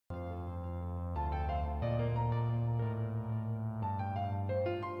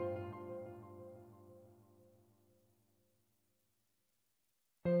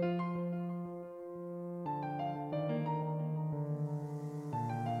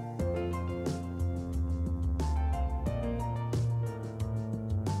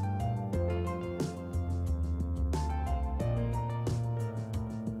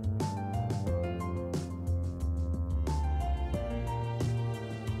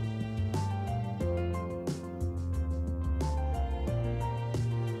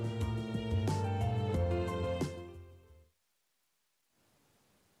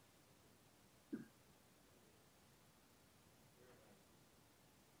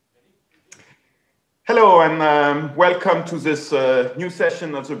Hello and welcome to this new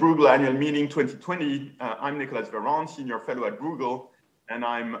session of the Bruegel Annual Meeting 2020. I'm Nicolas Veron, Senior Fellow at Bruegel, and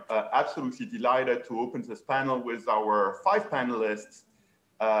I'm absolutely delighted to open this panel with our 5 panelists,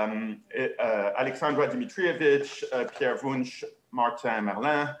 Alexandra, Dimitrijevic, Pierre, Wunsch, Martin,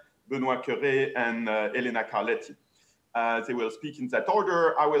 Merlin, Benoît, Cœuré, and Elena, Carletti. They will speak in that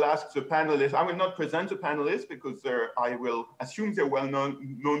order. I will ask the panelists, I will not present the panelists because I will assume they're well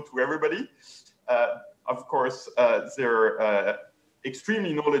known to everybody. Of course, they're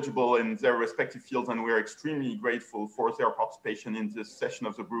extremely knowledgeable in their respective fields, and we're extremely grateful for their participation in this session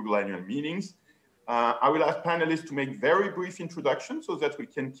of the Bruegel Annual Meetings. I will ask panelists to make very brief introductions so that we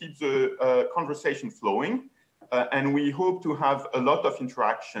can keep the conversation flowing. And we hope to have a lot of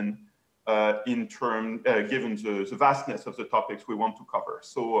interaction given the vastness of the topics we want to cover.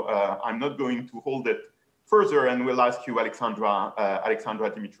 So I'm not going to hold it further, and we'll ask you, Alexandra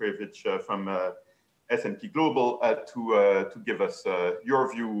Dimitrijevic from S&P Global to give us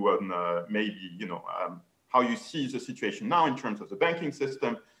your view on maybe how you see the situation now in terms of the banking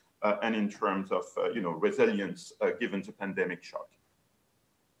system and in terms of resilience given the pandemic shock.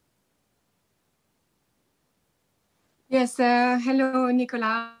 Yes, hello,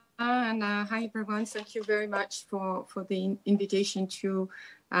 Nicolas, and hi, everyone. Thank you very much for the invitation to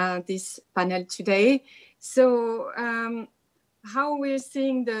this panel today. So how we're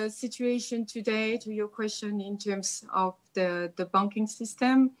seeing the situation today, to your question in terms of the banking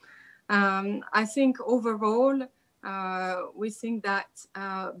system, I think overall, we think that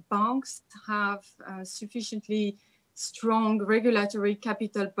banks have sufficiently strong regulatory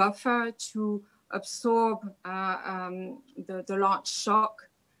capital buffer to absorb the large shock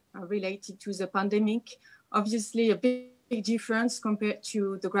related to the pandemic. Obviously, a big difference compared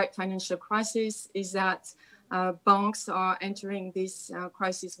to the great financial crisis is that banks are entering this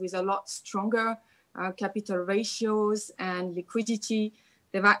crisis with a lot stronger capital ratios and liquidity.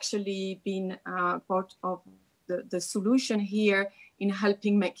 They've actually been part of the solution here in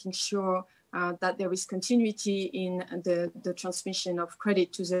helping making sure that there is continuity in the transmission of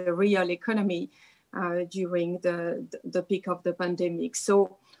credit to the real economy during the peak of the pandemic.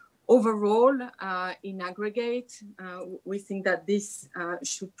 So overall, in aggregate, we think that this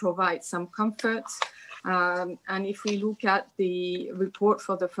should provide some comfort. And if we look at the report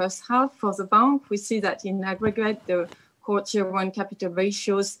for the first half for the bank, we see that in aggregate, the core tier 1 capital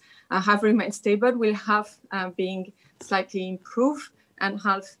ratios have remained stable, will have being slightly improved and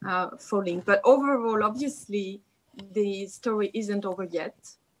half falling. But overall, obviously, the story isn't over yet.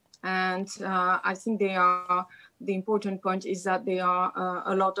 And I think the important point is that there are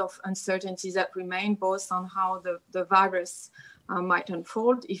a lot of uncertainties that remain, both on how the virus might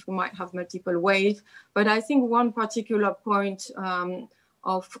unfold, if we might have multiple waves. But I think one particular point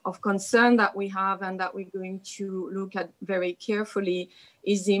of concern that we have and that we're going to look at very carefully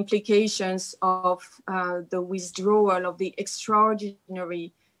is the implications of the withdrawal of the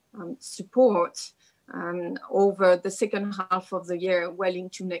extraordinary support over the second half of the year, well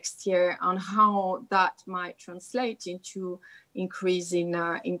into next year, on how that might translate into increase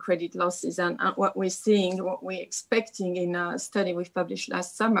in credit losses. And what we're seeing, what we're expecting in a study we've published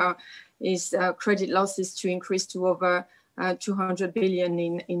last summer is credit losses to increase to over 200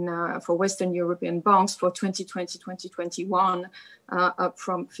 billion for Western European banks for 2020-2021, up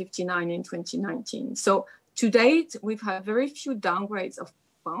from 59 in 2019. So to date, we've had very few downgrades of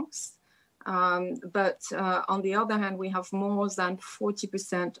banks. But on the other hand, we have more than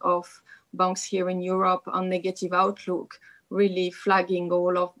 40% of banks here in Europe on negative outlook, really flagging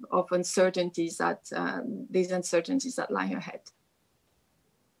all of uncertainties these uncertainties that lie ahead.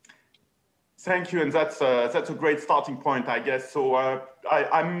 Thank you, and that's a great starting point, I guess. So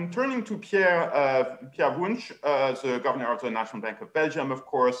I'm turning to Pierre Wunsch, the governor of the National Bank of Belgium, of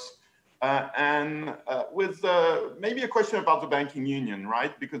course. And with maybe a question about the banking union,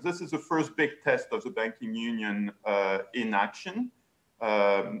 right? Because this is the first big test of the banking union in action.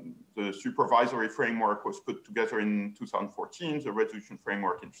 The supervisory framework was put together in 2014, the resolution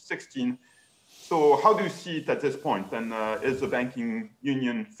framework in 2016. So how do you see it at this point? And is the banking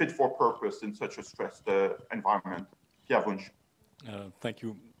union fit for purpose in such a stressed environment? Pierre Wunsch. Thank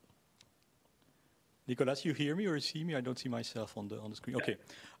you. Nicolas, you hear me or see me? I don't see myself on the screen. Okay.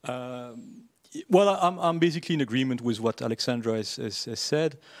 Well, I'm basically in agreement with what Alexandra has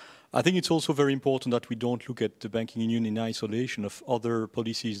said. I think it's also very important that we don't look at the banking union in isolation of other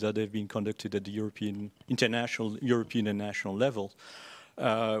policies that have been conducted at the European and national level.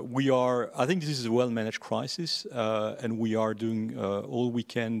 I think this is a well-managed crisis, and we are doing all we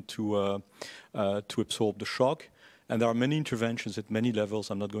can to absorb the shock. And there are many interventions at many levels.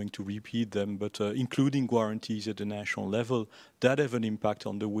 I'm not going to repeat them, but including guarantees at the national level that have an impact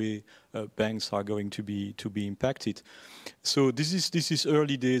on the way banks are going to be impacted. So this is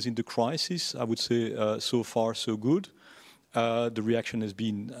early days in the crisis. I would say so far so good. The reaction has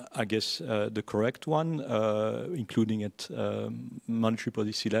been, I guess, the correct one, including at monetary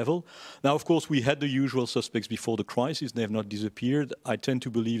policy level. Now, of course, we had the usual suspects before the crisis. They have not disappeared. I tend to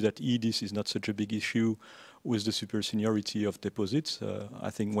believe that EDIS is not such a big issue with the super seniority of deposits. I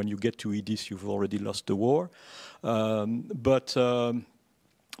think when you get to EDIS, you've already lost the war. But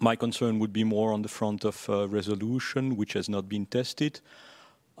my concern would be more on the front of resolution, which has not been tested.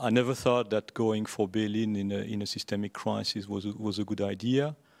 I never thought that going for bail-in in a systemic crisis was a good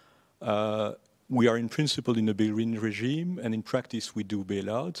idea. We are in principle in a bail-in regime, and in practice we do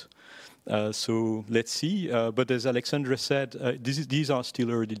bail-out. So let's see. But as Alexandra said, these are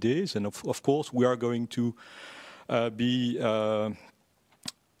still early days, and of course we are going to be, in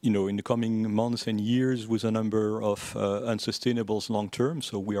the coming months and years with a number of unsustainables long-term.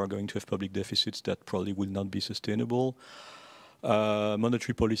 So we are going to have public deficits that probably will not be sustainable.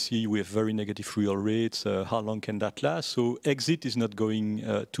 Monetary policy, we have very negative real rates. How long can that last? So exit is not going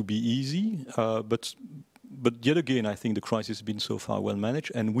to be easy, but yet again, I think the crisis has been so far well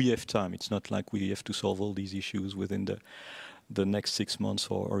managed, and we have time. It's not like we have to solve all these issues within the next 6 months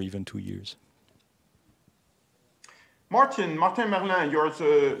or even 2 years. Martin Merlin, you're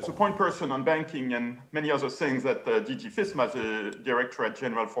the point person on banking and many other things at DG FISMA, the Directorate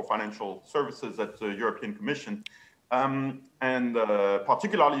General for Financial Services at the European Commission. And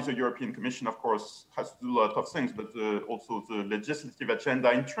particularly the European Commission, of course, has to do a lot of things, but also the legislative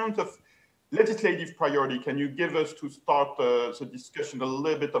agenda. In terms of legislative priority, can you give us, to start the discussion, a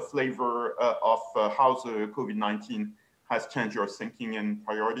little bit of flavor of how the COVID-19 has changed your thinking and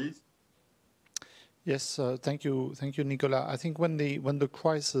priorities? Yes, thank you, Nicolas. I think when the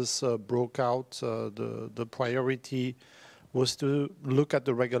crisis broke out, the priority was to look at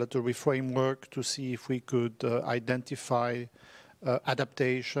the regulatory framework to see if we could identify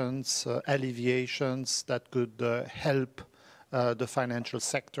adaptations, alleviations that could help the financial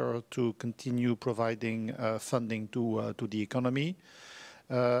sector to continue providing funding to the economy.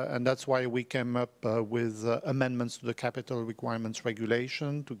 And that's why we came up with amendments to the capital requirements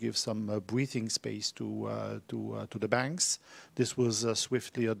regulation to give some breathing space to the banks. This was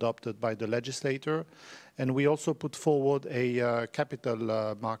swiftly adopted by the legislator. And we also put forward a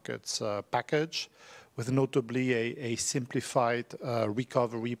capital markets package with notably a simplified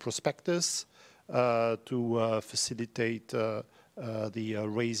recovery prospectus to facilitate the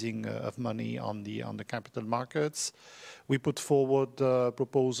raising of money on the capital markets. We put forward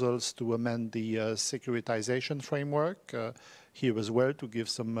proposals to amend the securitization framework here as well to give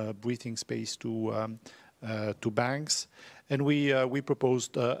some breathing space to banks, and we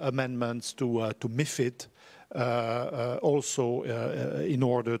proposed amendments to MiFID also in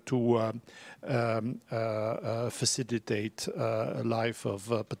order to facilitate life of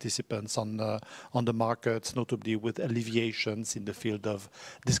participants on the markets, notably with alleviations in the field of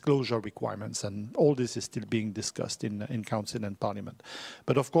disclosure requirements. And all this is still being discussed in Council and Parliament.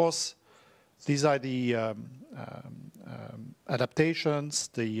 But of course, these are the adaptations,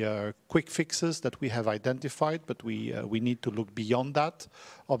 the quick fixes that we have identified, but we need to look beyond that.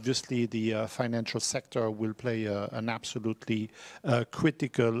 Obviously, the financial sector will play an absolutely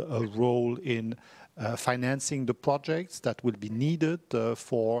critical role in financing the projects that will be needed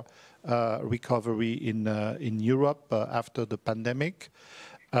for recovery in Europe after the pandemic.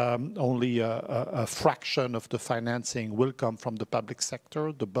 Only a fraction of the financing will come from the public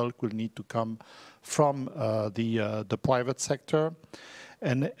sector. The bulk will need to come from the private sector.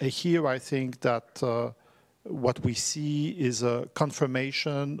 And here I think that what we see is a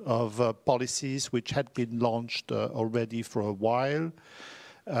confirmation of policies which had been launched already for a while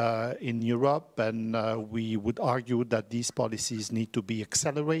in Europe, and we would argue that these policies need to be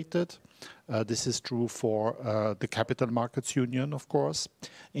accelerated. This is true for the Capital Markets Union, of course.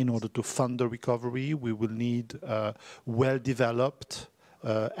 In order to fund the recovery, we will need well-developed,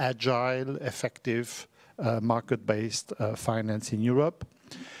 agile, effective, market-based finance in Europe.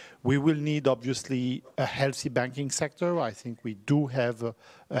 We will need, obviously, a healthy banking sector. I think we do have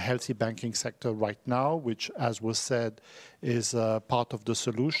a healthy banking sector right now, which, as was said, is part of the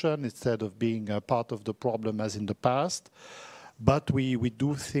solution instead of being a part of the problem as in the past. But we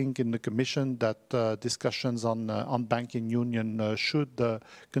do think in the Commission that discussions on banking union should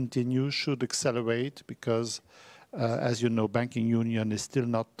continue, should accelerate, because, as you know, banking union is still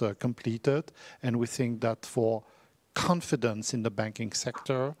not completed. And we think that for confidence in the banking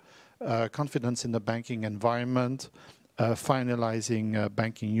sector, confidence in the banking environment, finalizing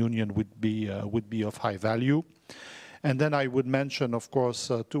banking union would be of high value. And then I would mention, of course,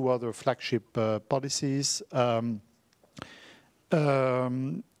 two other flagship policies.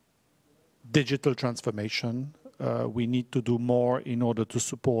 Digital transformation. We need to do more in order to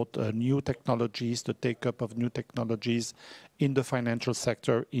support new technologies, the take-up of new technologies in the financial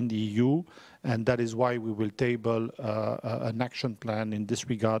sector in the EU. And that is why we will table an action plan in this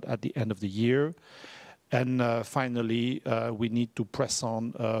regard at the end of the year. And finally, we need to press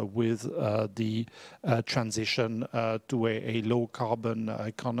on with the transition to a low-carbon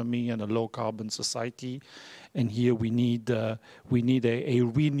economy and a low-carbon society. And here we need a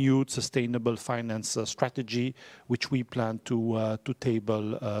renewed sustainable finance strategy, which we plan to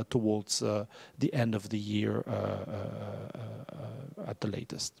table towards the end of the year at the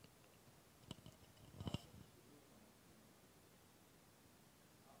latest.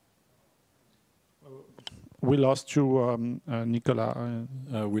 We lost you, Nicolas.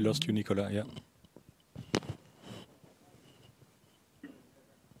 We lost you, Nicolas, yeah.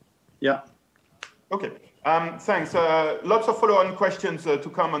 Yeah. Okay. Thanks. Lots of follow-on questions to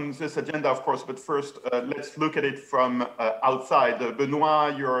come on this agenda, of course, but first, let's look at it from outside.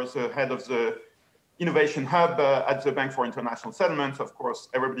 Benoît, you're the head of the Innovation Hub at the Bank for International Settlements. Of course,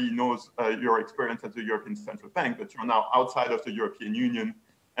 everybody knows your experience at the European Central Bank, but you're now outside of the European Union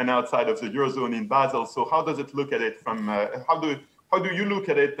and outside of the Eurozone in Basel. So how does it look at it from, how do you look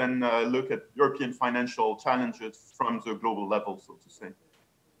at it and look at European financial challenges from the global level, so to say?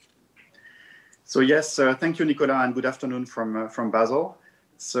 So yes, thank you, Nicolas, and good afternoon from Basel.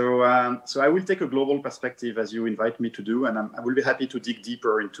 So I will take a global perspective as you invite me to do, and I will be happy to dig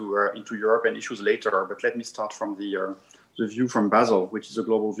deeper into European issues later. But let me start from the view from Basel, which is a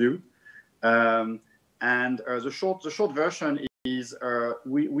global view. The short version is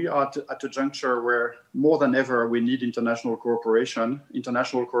we are at a juncture where more than ever we need international cooperation.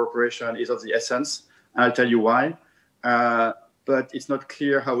 International cooperation is of the essence, and I'll tell you why. But it's not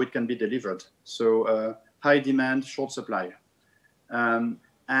clear how it can be delivered. So high demand, short supply, and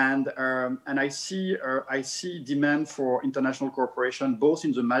I see demand for international cooperation both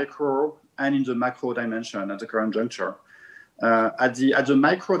in the micro and in the macro dimension at the current juncture. At the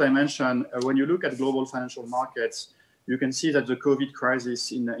micro dimension, when you look at global financial markets, you can see that the COVID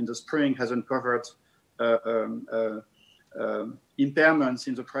crisis in the spring has uncovered impairments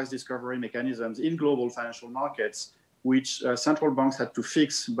in the price discovery mechanisms in global financial markets, which central banks had to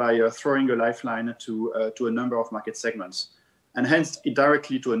fix by throwing a lifeline to a number of market segments, and hence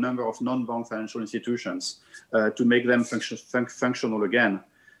directly to a number of non-bank financial institutions to make them functional again.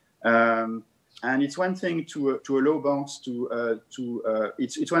 And it's one thing to allow banks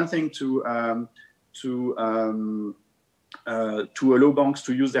it's one thing to allow banks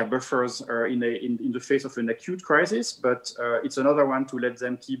to use their buffers in the face of an acute crisis, but it's another one to let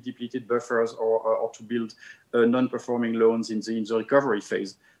them keep depleted buffers or to build non-performing loans in the recovery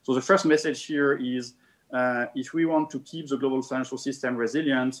phase. So the first message here is if we want to keep the global financial system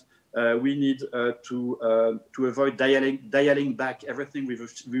resilient, we need to avoid dialing back everything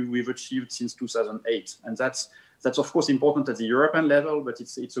we've achieved since 2008. And that's of course important at the European level, but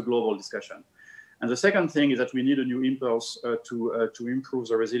it's a global discussion. And the second thing is that we need a new impulse to improve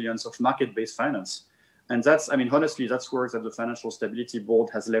the resilience of market-based finance. And honestly, that's work that the Financial Stability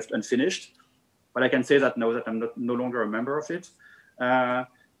Board has left unfinished. But I can say that now that I'm no longer a member of it.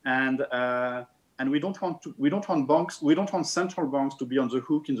 And we don't want central banks to be on the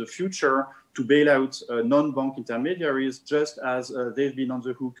hook in the future to bail out non-bank intermediaries, just as they've been on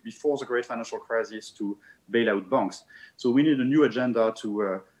the hook before the great financial crisis to bail out banks. So we need a new agenda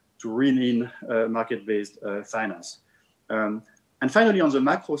to rein in market-based finance. And finally, on the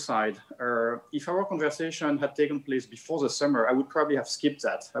macro side, if our conversation had taken place before the summer, I would probably have skipped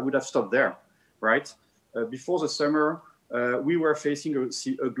that. I would have stopped there, right? Before the summer, we were facing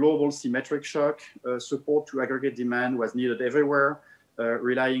a global symmetric shock. Support to aggregate demand was needed everywhere,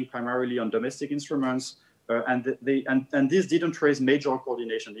 relying primarily on domestic instruments, and this didn't raise major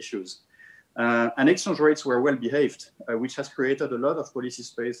coordination issues. And exchange rates were well behaved, which has created a lot of policy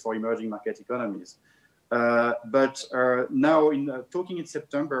space for emerging market economies. But now, talking in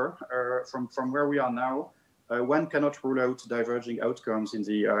September, from where we are now, one cannot rule out diverging outcomes in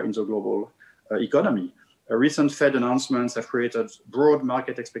the global economy. Recent Fed announcements have created broad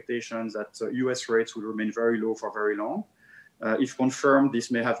market expectations that US rates will remain very low for very long. If confirmed, this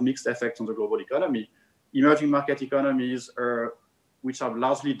may have mixed effects on the global economy. Emerging market economies, which are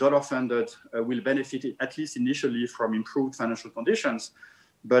largely dollar-funded, will benefit, at least initially, from improved financial conditions.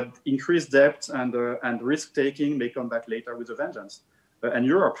 But increased debt and risk-taking may come back later with a vengeance. and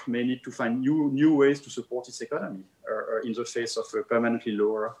Europe may need to find new ways to support its economy in the face of permanently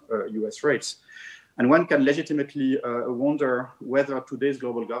lower US rates. And one can legitimately wonder whether today's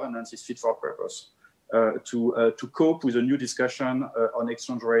global governance is fit for purpose to cope with a new discussion on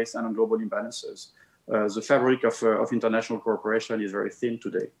exchange rates and on global imbalances. The fabric of international cooperation is very thin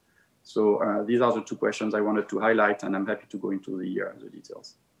today. So these are the two questions I wanted to highlight, and I'm happy to go into the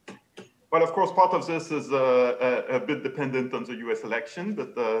details. Well, of course, part of this is a bit dependent on the U.S. election,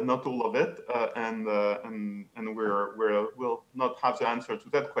 but not all of it, and we'll not have the answer to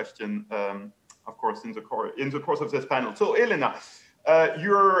that question, of course, in the course of this panel. So, Elena,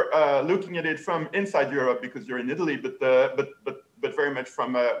 you're looking at it from inside Europe because you're in Italy, but very much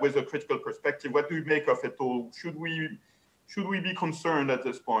from with a critical perspective. What do you make of it all? Should we be concerned at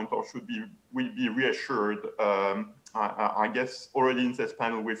this point, or should we be reassured? I guess already in this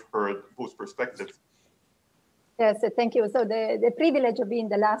panel we've heard both perspectives. Yes, thank you. So the privilege of being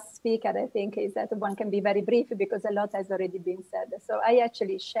the last speaker, I think, is that one can be very brief because a lot has already been said. So I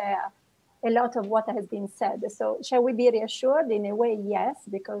actually share a lot of what has been said. So shall we be reassured? In a way, yes,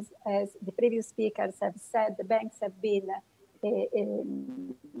 because as the previous speakers have said, the banks have been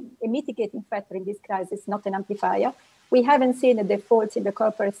a mitigating factor in this crisis, not an amplifier. We haven't seen a default in the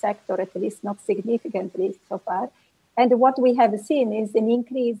corporate sector, at least not significantly so far. And what we have seen is an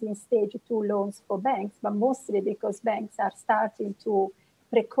increase in stage 2 loans for banks, but mostly because banks are starting to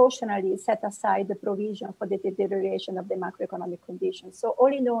precautionarily set aside the provision for the deterioration of the macroeconomic conditions. So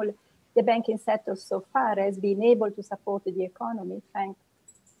all in all, the banking sector so far has been able to support the economy, thanks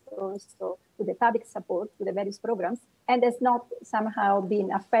also to the public support, to the various programs, and has not somehow been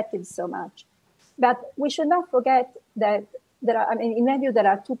affected so much. But we should not forget that in my view, there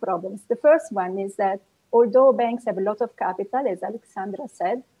are two problems. The first one is that although banks have a lot of capital, as Alexandra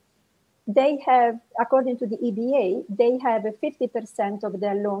said, they have, according to the EBA, they have 50% of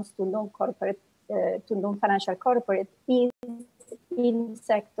their loans to non-corporate, to non-financial corporate in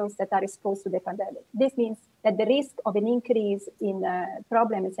sectors that are exposed to the pandemic. This means that the risk of an increase in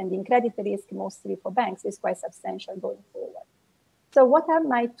problems and in credit risk, mostly for banks, is quite substantial going forward. So what are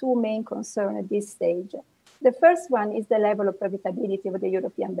my two main concerns at this stage? The first one is the level of profitability of the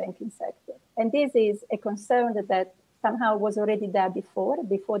European banking sector. And this is a concern that somehow was already there before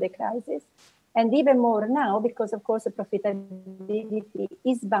the crisis, and even more now, because of course the profitability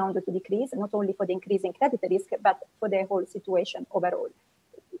is bound to decrease, not only for the increase in credit risk, but for the whole situation overall,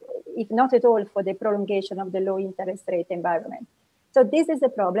 if not at all for the prolongation of the low interest rate environment. So this is a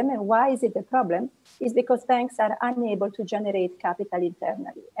problem, and why is it a problem? Is because banks are unable to generate capital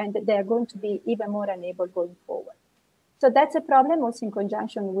internally, and they are going to be even more unable going forward. So that's a problem also in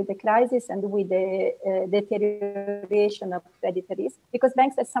conjunction with the crisis and with the deterioration of credit risk, because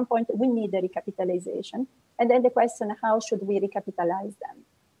banks at some point will need a recapitalization. And then the question, how should we recapitalize them?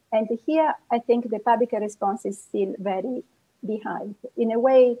 And here, I think the public response is still very behind. In a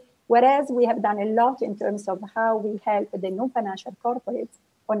way, whereas we have done a lot in terms of how we help the non-financial corporates,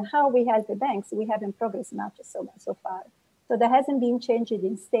 on how we help the banks, we haven't progressed much so far. So there hasn't been changes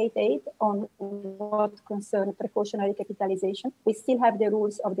in state aid on what concerns precautionary capitalization. We still have the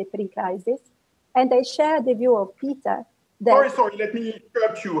rules of the pre-crisis. And I share the view of Peter that— Sorry, let me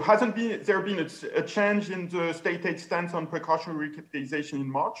interrupt you. Hasn't there been a change in the state aid stance on precautionary capitalization in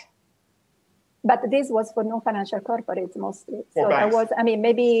March? But this was for non-financial corporates mostly. For so banks. There was,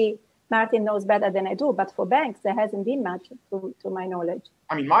 maybe Martin knows better than I do, but for banks, there hasn't been much to my knowledge.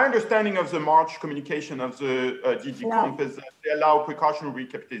 My understanding of the March communication of the DG Comp is that they allow precautionary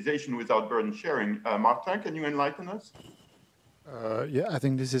recapitalization without burden sharing. Martin, can you enlighten us? Yeah, I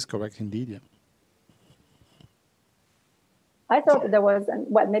think this is correct indeed, yeah. I thought there was,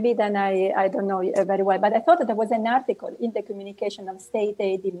 well, maybe then I don't know very well, but I thought that there was an article in the communication of state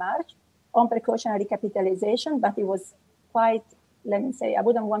aid in March on precautionary capitalization, but it was quite, let me say, I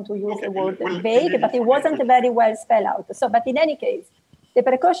wouldn't want to use the word vague, but it wasn't very well spelled out. So, but in any case, the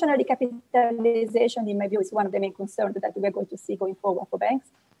precautionary capitalization, in my view, is one of the main concerns that we're going to see going forward for banks.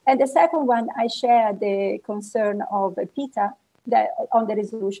 And the second one, I share the concern of Peter on the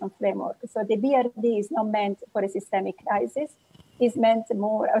resolution framework. So the BRD is not meant for a systemic crisis. It's meant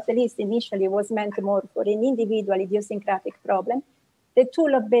more, or at least initially was meant more for an individual idiosyncratic problem. The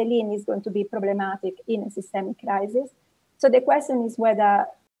tool of bail-in is going to be problematic in a systemic crisis. So the question is whether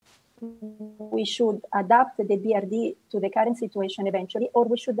we should adapt the BRD to the current situation eventually, or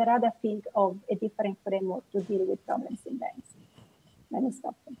we should rather think of a different framework to deal with problems in banks. Let me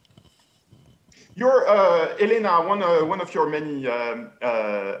stop there. You're, Elena, one of your many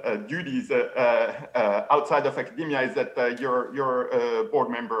duties outside of academia is that you're a board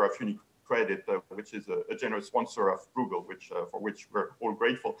member of Credit, which is a generous sponsor of Bruegel, for which we're all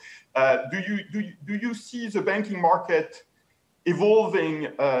grateful. Do you see the banking market evolving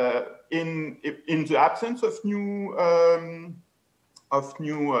in the absence of new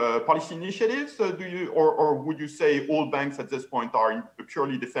policy initiatives? Or would you say all banks at this point are in a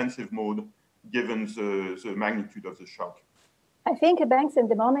purely defensive mode, given the magnitude of the shock? I think banks at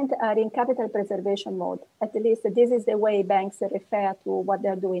the moment are in capital preservation mode. At least this is the way banks refer to what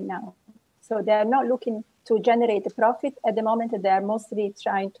they're doing now. So they're not looking to generate a profit. At the moment, they're mostly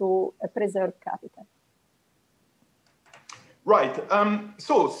trying to preserve capital. Right.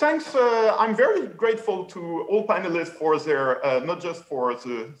 So thanks. I'm very grateful to all panelists for their, not just for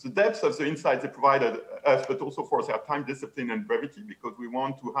the depth of the insights they provided us, but also for their time discipline and brevity, because we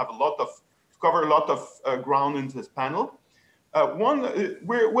want to have cover a lot of ground in this panel.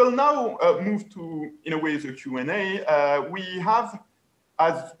 We'll now move to, in a way, the Q&A. We have,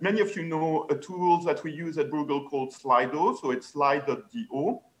 as many of you know, a tool that we use at Bruegel called Slido. So it's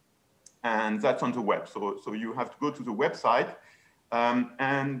slide.do, and that's on the web. So you have to go to the website.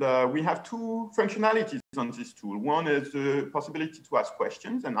 We have two functionalities on this tool. One is the possibility to ask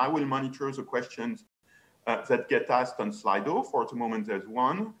questions, and I will monitor the questions that get asked on Slido. For the moment, there's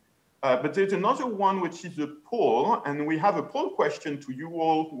one. But there's another one, which is a poll, and we have a poll question to you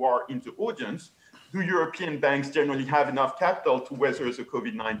all who are in the audience. Do European banks generally have enough capital to weather the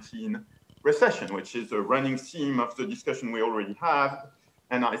COVID-19 recession, which is a running theme of the discussion we already have,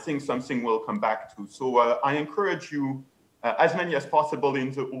 and I think something we'll come back to. So I encourage you, as many as possible in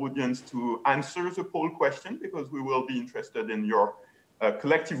the audience, to answer the poll question, because we will be interested in your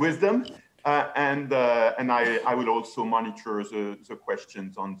collective wisdom. And I will also monitor the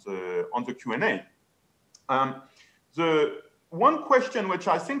questions on the Q&A. The one question which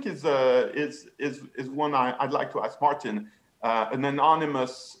I think is one I'd like to ask Martin. An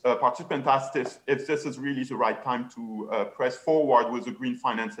anonymous participant asked if this is really the right time to press forward with the green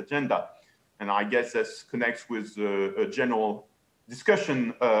finance agenda. And I guess this connects with a general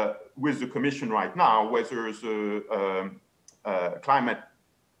discussion with the Commission right now, whether the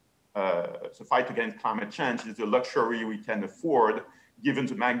fight against climate change is a luxury we can afford, given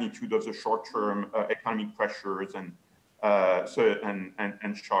the magnitude of the short-term economic pressures and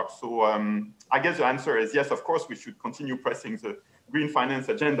shocks. So I guess the answer is yes, of course, we should continue pressing the green finance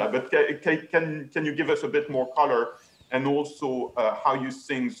agenda, but can you give us a bit more color, and also how you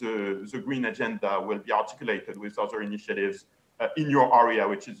think the green agenda will be articulated with other initiatives in your area,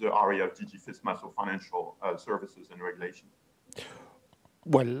 which is the area of DG FISMA, so financial services and regulation?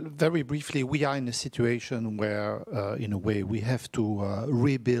 Well, very briefly, we are in a situation where, in a way, we have to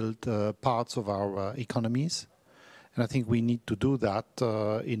rebuild parts of our economies. And I think we need to do that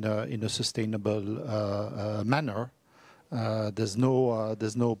in a sustainable manner. There's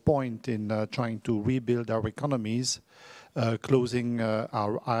no point in trying to rebuild our economies, closing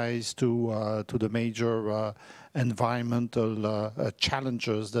our eyes to the major environmental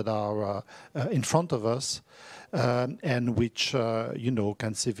challenges that are in front of us, and which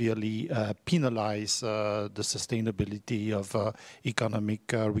can severely penalize the sustainability of economic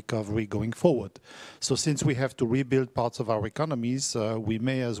recovery going forward. So since we have to rebuild parts of our economies, we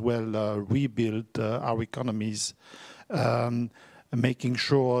may as well rebuild our economies, making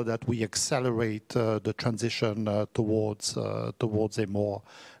sure that we accelerate the transition towards a more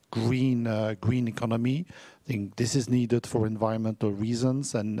green economy. I think this is needed for environmental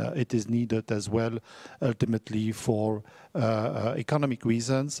reasons, and it is needed as well ultimately for economic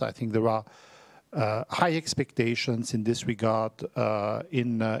reasons. I think there are high expectations in this regard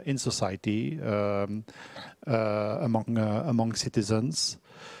in society among citizens.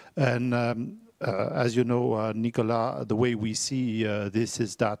 And as you know, Nicolas, the way we see this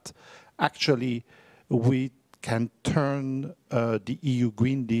is that actually we can turn the EU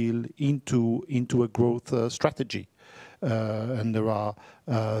Green Deal into a growth strategy. And there are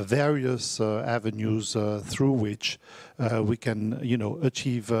various avenues through which we can,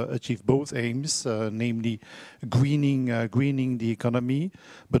 achieve both aims, namely greening the economy,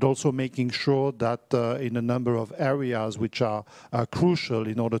 but also making sure that in a number of areas which are crucial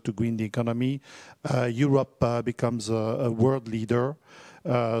in order to green the economy, Europe becomes a world leader.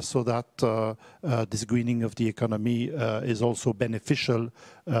 So that this greening of the economy is also beneficial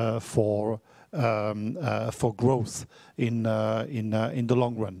for growth in the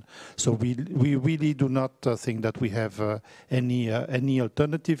long run. So we really do not think that we have any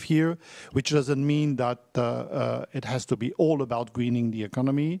alternative here, which doesn't mean that it has to be all about greening the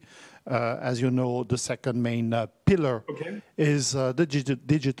economy. As you know, the second main pillar is the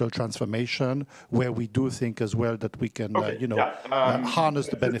digital transformation, where we do think as well that we can, harness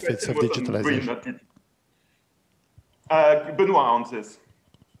the benefits of digitalization. Benoît on this.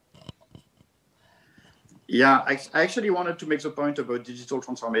 Yeah, I actually wanted to make the point about digital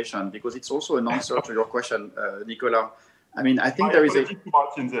transformation because it's also an answer to your question, Nicolas. I mean, I think there is a...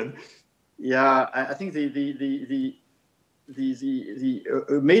 Yeah, I think the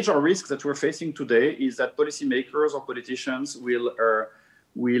major risk that we're facing today is that policymakers or politicians will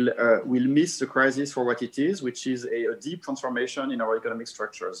miss the crisis for what it is, which is a deep transformation in our economic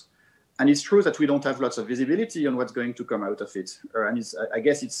structures. And it's true that we don't have lots of visibility on what's going to come out of it. And I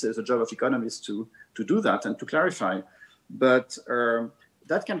guess it's the job of economists to do that and to clarify. But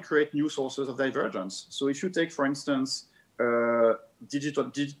that can create new sources of divergence. So if you take, for instance,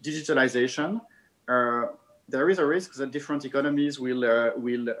 digitalization, there is a risk that different economies will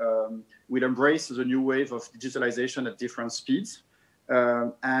embrace the new wave of digitalization at different speeds.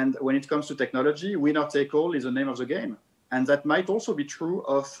 And when it comes to technology, winner take all is the name of the game. And that might also be true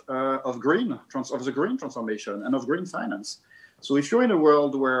of the green transformation and of green finance. So if you're in a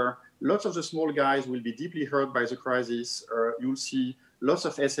world where lots of the small guys will be deeply hurt by the crisis, you'll see lots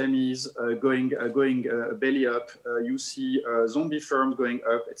of SMEs going belly up, you see zombie firms going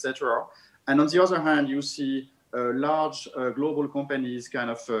up, etc. And on the other hand, you see large global companies kind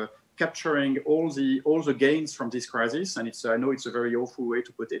of capturing all the gains from this crisis. And I know it's a very awful way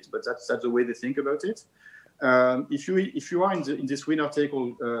to put it, but that's the way they think about it. If you are in this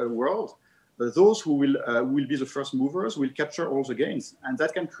winner-take-all world, those who will be the first movers will capture all the gains, and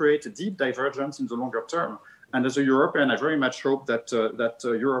that can create a deep divergence in the longer term. And as a European, I very much hope that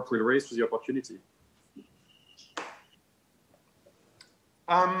Europe will raise to the opportunity.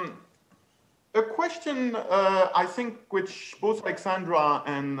 A question I think which both Alexandra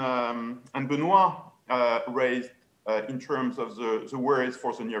and Benoît raised in terms of the worries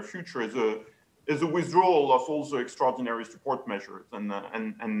for the near future is the withdrawal of all the extraordinary support measures and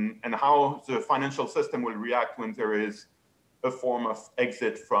how the financial system will react when there is a form of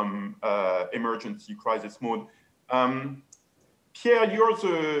exit from emergency crisis mode. Pierre, you're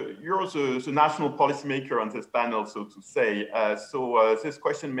the national policymaker on this panel, so to say. So this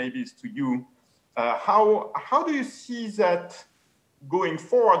question maybe is to you. How do you see that going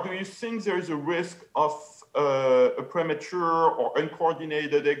forward? Do you think there is a risk of a premature or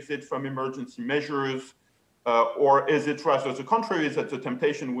uncoordinated exit from emergency measures? Or is it rather the contrary, that the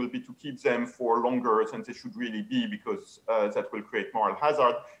temptation will be to keep them for longer than they should really be, because that will create moral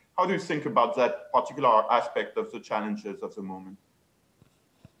hazard? How do you think about that particular aspect of the challenges of the moment?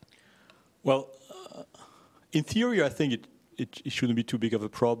 Well, in theory, I think it shouldn't be too big of a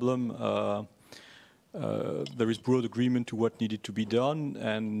problem. There is broad agreement to what needed to be done,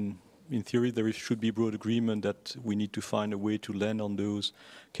 and in theory, there should be broad agreement that we need to find a way to land on those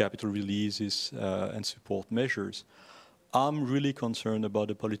capital releases and support measures. I'm really concerned about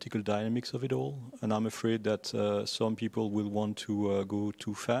the political dynamics of it all, and I'm afraid that some people will want to go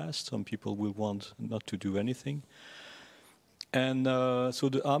too fast, some people will want not to do anything. And so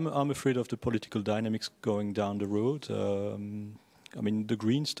I'm afraid of the political dynamics going down the road. I mean, the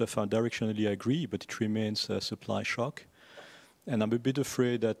green stuff, directionally I agree, but it remains a supply shock. And I'm a bit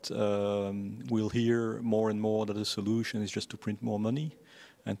afraid that we'll hear more and more that the solution is just to print more money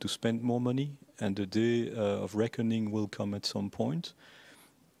and to spend more money, and the day of reckoning will come at some point.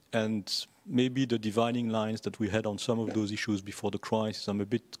 And maybe the dividing lines that we had on some of those issues before the crisis, I'm a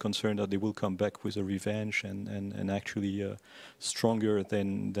bit concerned that they will come back with a revenge and actually stronger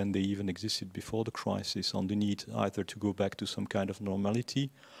than they even existed before the crisis, on the need either to go back to some kind of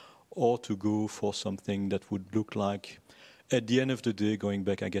normality or to go for something that would look like, at the end of the day, going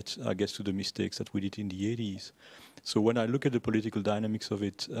back, I guess, to the mistakes that we did in the 80s. So when I look at the political dynamics of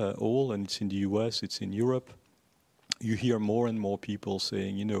it all, and it's in the US, it's in Europe, you hear more and more people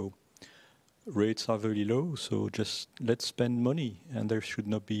saying, you know, rates are very low, so just let's spend money, and there should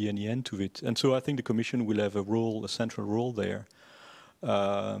not be any end to it. And so I think the Commission will have a central role there.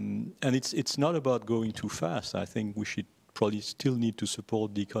 And it's not about going too fast. I think we should probably still need to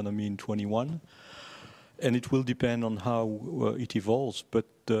support the economy in 21. And it will depend on how it evolves. But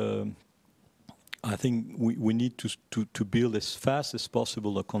I think we need to build as fast as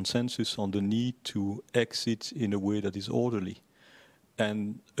possible a consensus on the need to exit in a way that is orderly.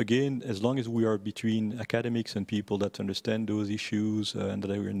 And again, as long as we are between academics and people that understand those issues and that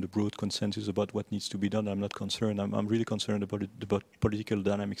are in the broad consensus about what needs to be done, I'm not concerned. I'm really concerned about the political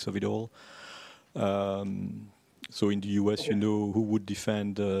dynamics of it all. So in the US, you know, who would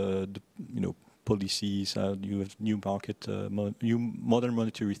defend policies, new market, new modern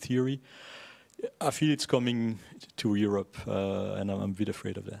monetary theory. I feel it's coming to Europe, and I'm a bit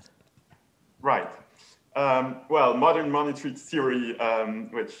afraid of that. Right. Well, modern monetary theory,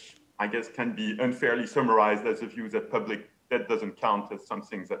 which I guess can be unfairly summarized as a view that public debt doesn't count as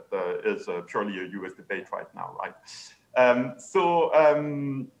something that is purely a US debate right now, right?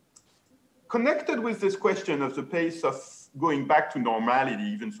 Connected with this question of the pace of going back to normality,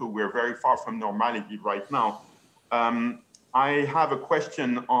 even though we're very far from normality right now, I have a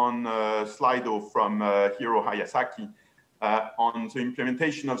question on Slido from Hiro Hayasaki on the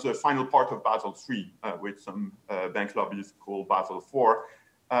implementation of the final part of Basel III, which some bank lobbyists call Basel IV.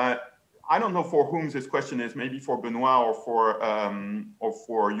 I don't know for whom this question is, maybe for Benoît or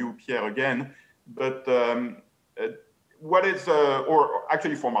for you, Pierre, again, but what is, or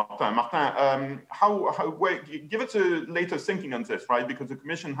actually for Martin. Martin, give us a latest thinking on this, right? Because the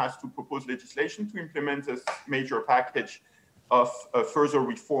Commission has to propose legislation to implement this major package of further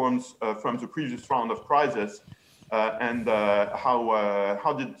reforms from the previous round of crisis. And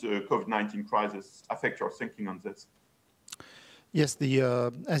how did the COVID-19 crisis affect your thinking on this? Yes,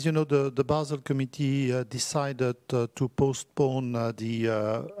 as you know, the Basel Committee decided to postpone the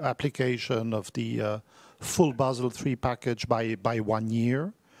application of the full Basel III package by 1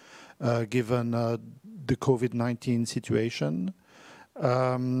 year, given the COVID-19 situation.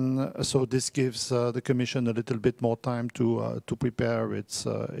 So this gives the Commission a little bit more time to prepare its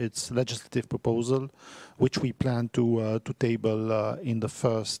legislative proposal, which we plan to table in the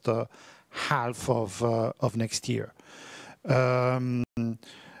first half of next year.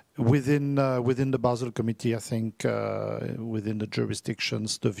 Within the Basel Committee, I think within the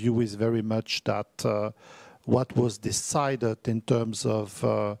jurisdictions, the view is very much that what was decided in terms of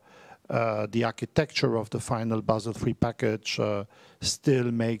the architecture of the final Basel III package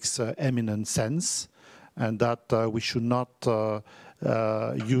still makes eminent sense, and that we should not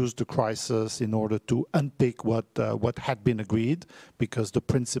use the crisis in order to unpick what had been agreed, because the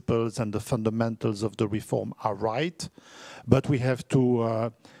principles and the fundamentals of the reform are right. But we have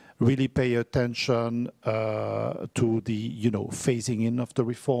to really pay attention to the phasing in of the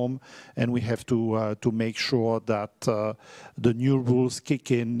reform, and we have to make sure that the new rules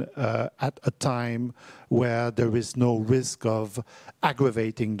kick in at a time where there is no risk of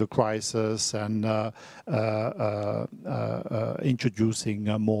aggravating the crisis and introducing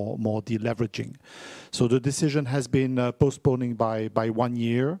more deleveraging. So the decision has been postponing by 1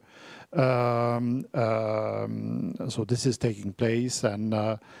 year. So this is taking place, and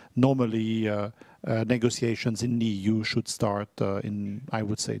normally negotiations in the EU should start in, I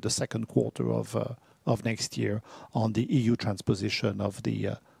would say, the second quarter of next year on the EU transposition of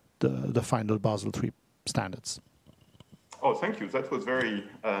the final Basel III standards. Oh, thank you. That was very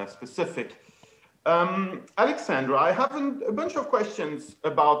specific. Alexandra, I have a bunch of questions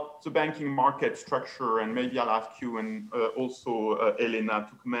about the banking market structure, and maybe I'll ask you and also Elena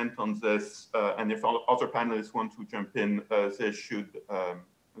to comment on this. And if other panelists want to jump in, they should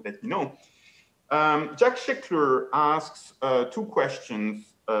let me know. Jack Schickler asks 2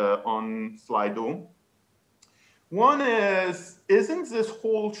 questions on Slido. One is, isn't this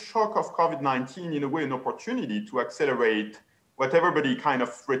whole shock of COVID-19 in a way an opportunity to accelerate what everybody kind of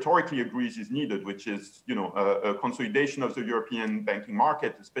rhetorically agrees is needed, which is, a consolidation of the European banking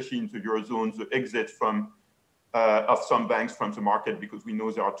market, especially into Eurozone, the exit of some banks from the market, because we know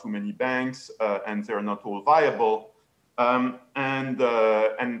there are too many banks and they're not all viable. And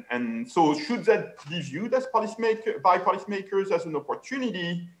so should that be viewed as by policymakers as an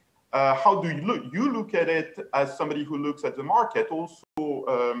opportunity? How do you look at it as somebody who looks at the market? Also,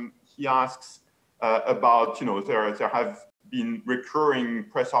 he asks about, there have been recurring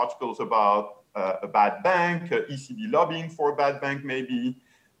press articles about a bad bank, ECB lobbying for a bad bank, maybe.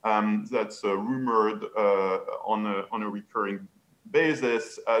 That's rumored on a recurring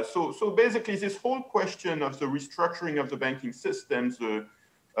basis. So basically, this whole question of the restructuring of the banking systems,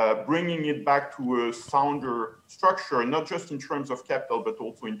 bringing it back to a sounder structure, not just in terms of capital, but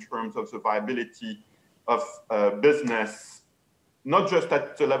also in terms of the viability of business, not just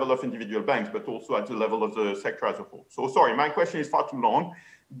at the level of individual banks, but also at the level of the sector as a whole. So sorry, my question is far too long,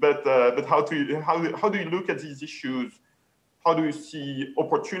 but how do you look at these issues? How do you see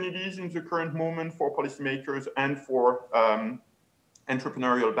opportunities in the current moment for policymakers and for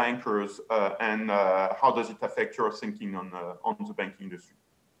entrepreneurial bankers, and how does it affect your thinking on the banking industry?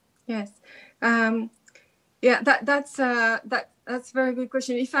 Yes, yeah, that's a very good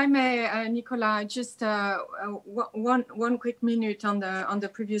question. If I may, Nicolas, just one quick minute on the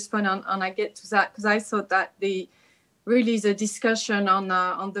previous point, and I get to that because I thought that the really the discussion on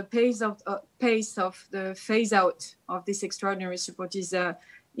the pace of the phase out of this extraordinary support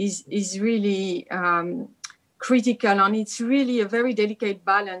is really critical, and it's really a very delicate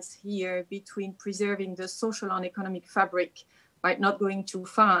balance here between preserving the social and economic fabric by not going too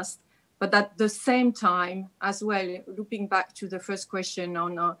fast, but at the same time as well, looping back to the first question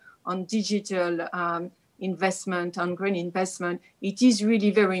on digital investment, on green investment, it is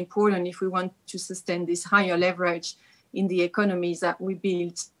really very important if we want to sustain this higher leverage in the economies that we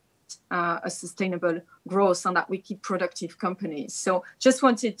build a sustainable growth and that we keep productive companies. So just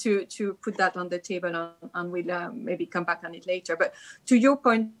wanted to put that on the table, and we'll maybe come back on it later. But to your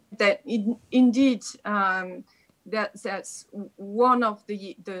point that indeed, that's one of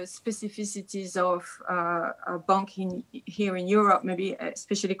the specificities of banking here in Europe, maybe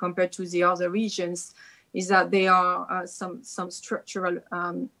especially compared to the other regions, is that there are some structural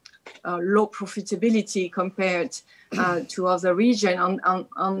low profitability compared to other regions,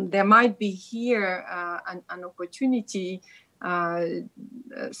 and there might be here an opportunity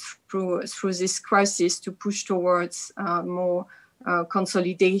through this crisis to push towards more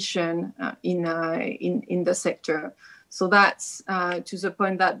consolidation in the sector. So that's to the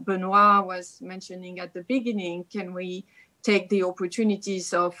point that Benoît was mentioning at the beginning. Can we take the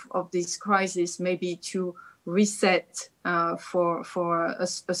opportunities of this crisis maybe to reset for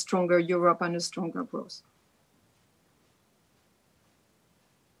a stronger Europe and a stronger growth?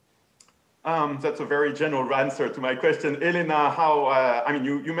 That's a very general answer to my question. Elena, how, I mean,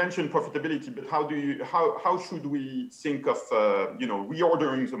 you mentioned profitability, but how should we think of,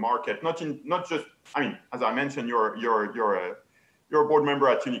 reordering the market? Not just, I mean, as I mentioned, you're a board member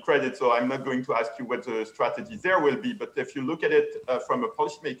at UniCredit, so I'm not going to ask you what the strategy there will be, but if you look at it from a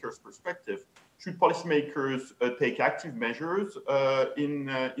policymaker's perspective, should policymakers take active measures in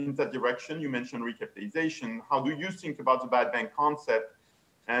that direction? You mentioned recapitalization. How do you think about the bad bank concept,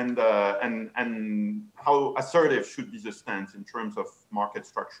 and how assertive should be the stance in terms of market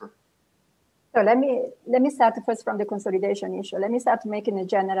structure? So let me start first from the consolidation issue. Let me start making a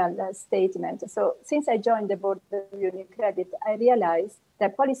general statement. So since I joined the board of UniCredit, I realized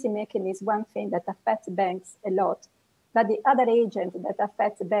that policy making is one thing that affects banks a lot, but the other agent that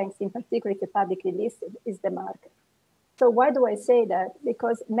affects banks, in particular if publicly listed, is the market. So why do I say that?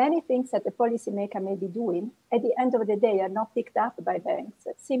 Because many things that the policymaker may be doing at the end of the day are not picked up by banks,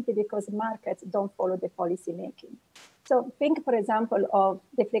 simply because markets don't follow the policy making. So think, for example, of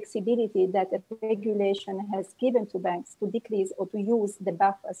the flexibility that the regulation has given to banks to decrease or to use the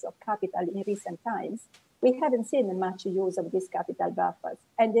buffers of capital in recent times. We haven't seen much use of these capital buffers.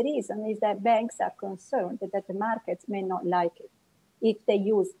 And the reason is that banks are concerned that the markets may not like it if they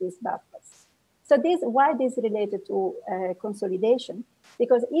use these buffers. So why this is related to consolidation?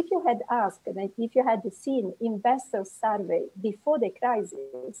 Because if you had asked, and if you had seen investor survey before the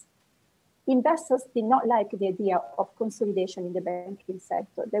crisis, investors did not like the idea of consolidation in the banking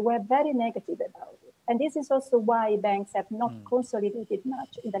sector. They were very negative about it. And this is also why banks have not consolidated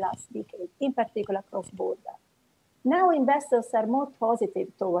much in the last decade, in particular cross-border. Now investors are more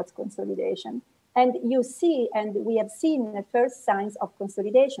positive towards consolidation. And you see, and we have seen the first signs of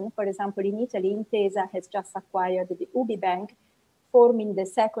consolidation. For example, in Italy, Intesa has just acquired the UBI Bank, forming the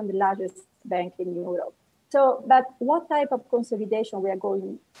second largest bank in Europe. So, but what type of consolidation we are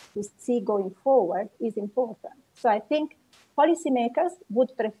going to see going forward is important. So I think policymakers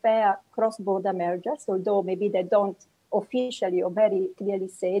would prefer cross-border mergers, although maybe they don't officially or very clearly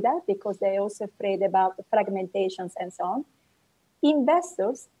say that because they're also afraid about the fragmentations and so on.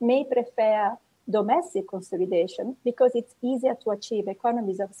 Investors may prefer domestic consolidation because it's easier to achieve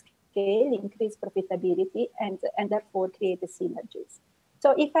economies of scale, increase profitability, and therefore create the synergies.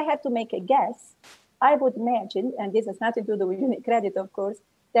 So if I had to make a guess, I would imagine, and this has nothing to do with UniCredit, of course,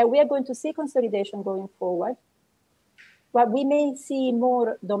 that we are going to see consolidation going forward, but we may see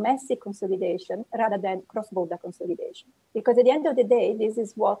more domestic consolidation rather than cross-border consolidation. Because at the end of the day, this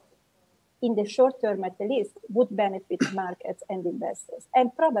is what, in the short term at least, would benefit markets and investors,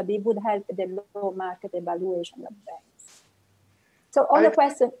 and probably would help the low market evaluation of banks. So on the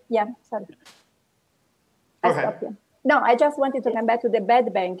question, yeah, sorry. I stop here. No, I just wanted to come back to the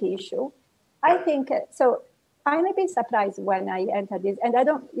bad bank issue. I think, so I may be surprised when I entered this, and I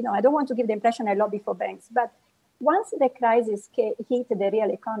don't want to give the impression I lobby for banks, but once the crisis hit the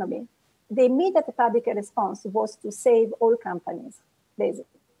real economy, the immediate public response was to save all companies,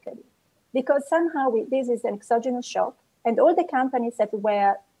 basically. Because somehow this is an exogenous shock, and all the companies that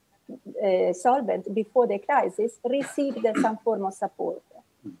were solvent before the crisis received some form of support.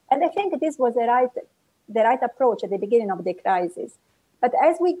 And I think this was the right approach at the beginning of the crisis. But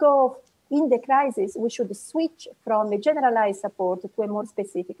as we go in the crisis, we should switch from a generalized support to a more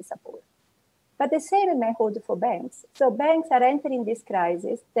specific support. But the same may hold for banks. So banks are entering this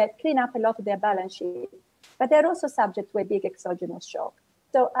crisis that clean up a lot of their balance sheet, but they're also subject to a big exogenous shock.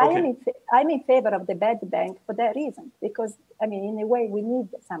 So okay. I'm in favor of the bad bank for that reason, because, I mean, in a way, we need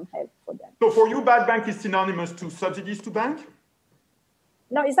some help for them. So for you, bad bank is synonymous to subsidies to bank?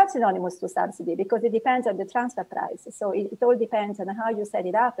 No, it's not synonymous to subsidy because it depends on the transfer price. So it all depends on how you set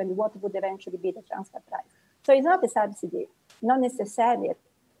it up and what would eventually be the transfer price. So it's not a subsidy, not necessarily at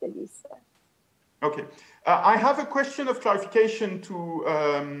least. Okay. I have a question of clarification to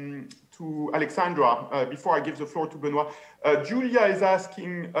Alexandra before I give the floor to Benoît. Julia is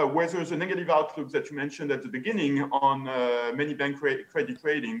asking whether the negative outlook that you mentioned at the beginning on many bank credit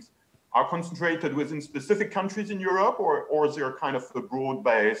ratings are concentrated within specific countries in Europe, or is there kind of a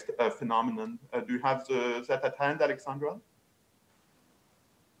broad-based phenomenon? Do you have that at hand, Alexandra?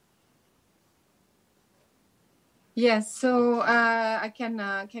 Yes, so I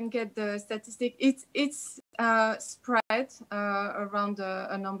can get the statistic. It's spread around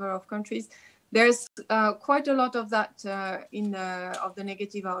a number of countries. There's quite a lot of that of the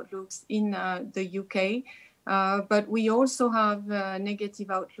negative outlooks in the UK, but we also have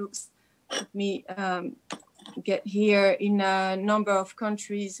negative outlooks. Let me get here in a number of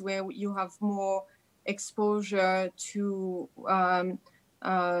countries where you have more exposure to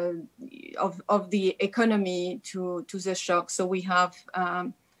of the economy to the shock. So we have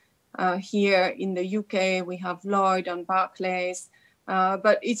here in the UK, we have Lloyd and Barclays,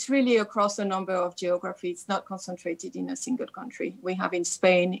 but it's really across a number of geographies. It's not concentrated in a single country. We have in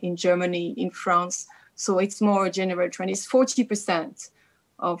Spain, in Germany, in France. So it's more a general trend. It's 40%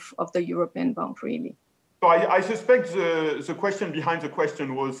 of the European bank, really. So I suspect the question behind the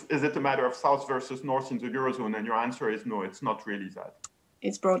question was, is it a matter of South versus North in the Eurozone? And your answer is no, it's not really that.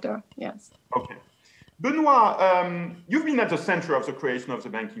 It's broader, yes. Okay. Benoît, you've been at the center of the creation of the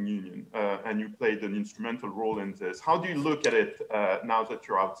banking union, and you played an instrumental role in this. How do you look at it now that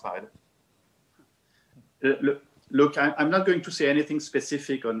you're outside? Look, I'm not going to say anything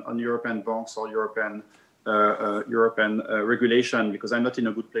specific on European banks or European regulation, because I'm not in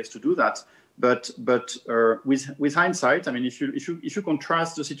a good place to do that. But with hindsight, I mean, if you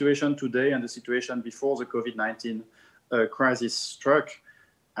contrast the situation today and the situation before the COVID-19 crisis struck,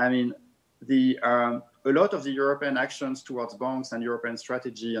 I mean, a lot of the European actions towards banks and European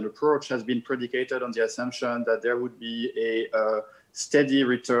strategy and approach has been predicated on the assumption that there would be a steady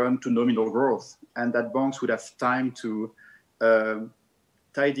return to nominal growth, and that banks would have time to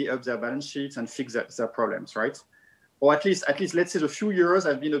tidy up their balance sheets and fix their problems, right? Or at least let's say the few years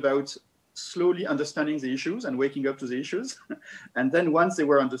have been about slowly understanding the issues and waking up to the issues. And then once they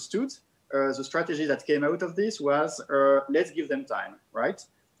were understood, the strategy that came out of this was, let's give them time, right?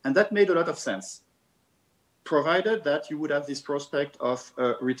 And that made a lot of sense, provided that you would have this prospect of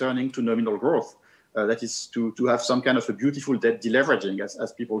returning to nominal growth. That is to have some kind of a beautiful debt deleveraging,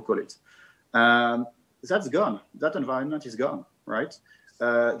 as people call it. That's gone. That environment is gone, right?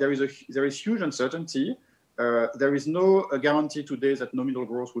 There is huge uncertainty. There is no guarantee today that nominal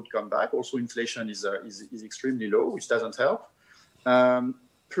growth would come back. Also, inflation is extremely low, which doesn't help.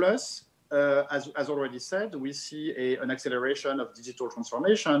 Plus, as already said, we see an acceleration of digital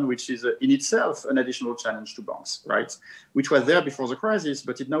transformation, which is in itself an additional challenge to banks, right? Which was there before the crisis,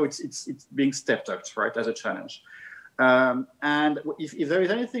 but now it's being stepped up, right, as a challenge. And if there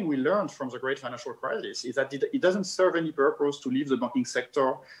is anything we learned from the great financial crisis, is that it doesn't serve any purpose to leave the banking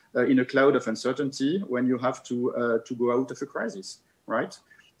sector in a cloud of uncertainty when you have to go out of a crisis, right?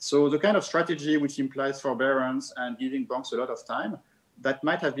 So the kind of strategy which implies forbearance and giving banks a lot of time, that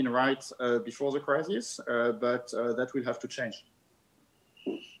might have been right before the crisis, but that will have to change.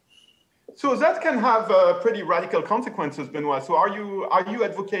 So that can have pretty radical consequences, Benoît. So are you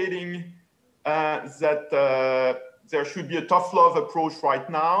advocating that there should be a tough love approach right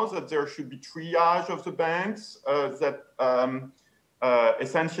now, that there should be triage of the banks, that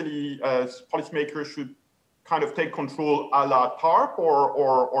essentially policymakers should kind of take control a la TARP,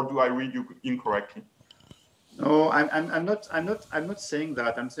 or do I read you incorrectly? No, I'm not saying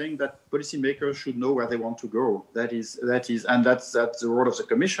that. I'm saying that policymakers should know where they want to go. That's the role of the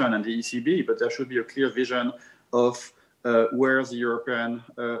Commission and the ECB. But there should be a clear vision of where the European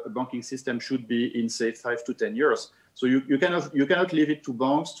banking system should be in, say, 5 to 10 years. So you cannot leave it to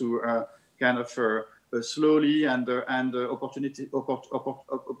banks to slowly and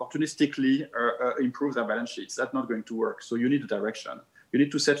opportunistically improve their balance sheets. That's not going to work. So you need a direction. You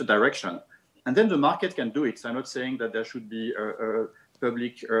need to set a direction. And then the market can do it. So I'm not saying that there should be a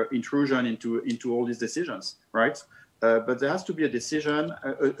public intrusion into all these decisions, right? but there has to be a decision,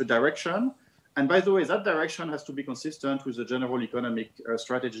 a direction. And by the way, that direction has to be consistent with the general economic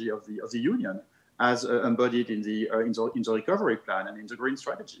strategy of the Union, as embodied in the recovery plan and in the green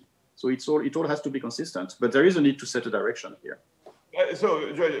strategy. So it all has to be consistent, but there is a need to set a direction here.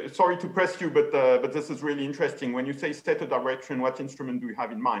 So sorry to press you, but this is really interesting. When you say set a direction, what instrument do you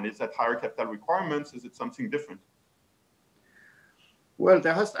have in mind? Is that higher capital requirements? Is it something different? Well,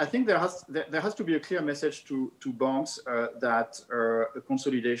 I think there has to be a clear message to banks that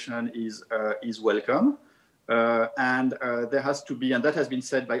consolidation is welcome, and there has to be, and that has been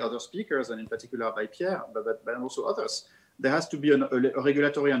said by other speakers, and in particular by Pierre, but also others. There has to be a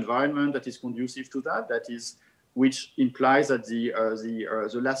regulatory environment that is conducive to that is, which implies that the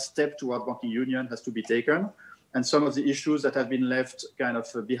last step toward banking union has to be taken, and some of the issues that have been left kind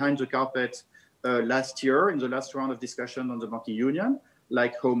of behind the carpet last year in the last round of discussion on the banking union,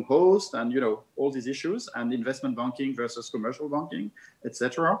 like home host and all these issues, and investment banking versus commercial banking,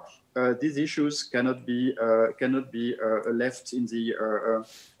 etc. These issues cannot be left in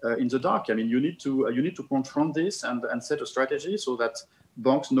the dark. I mean, you need to confront this and set a strategy so that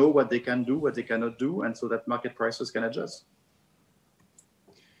banks know what they can do, what they cannot do, and so that market prices can adjust.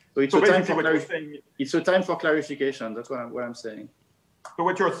 So it's a time for clarification. That's what I'm saying. So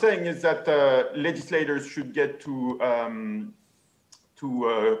what you're saying is that legislators should get to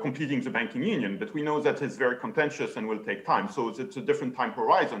completing the banking union, but we know that it's very contentious and will take time. So it's a different time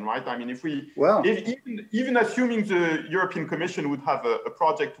horizon, right? I mean, even assuming the European Commission would have a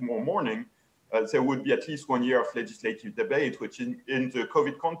project tomorrow morning, there would be at least 1 year of legislative debate, which in the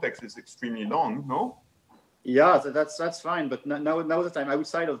COVID context is extremely long, no? Yeah, that's fine. But now that I'm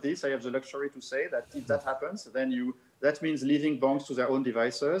outside of this, I have the luxury to say that if that happens, then that means leaving banks to their own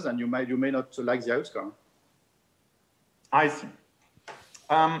devices, and you may not like the outcome. I see.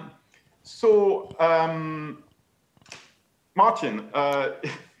 Martin,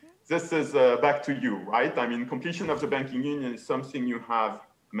 this is back to you, right? I mean, completion of the banking union is something you have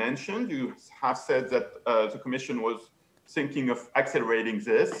mentioned. You have said that the Commission was thinking of accelerating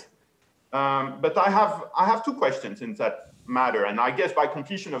this. But I have two questions in that matter. And I guess by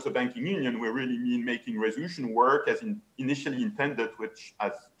completion of the banking union, we really mean making resolution work as initially intended, which,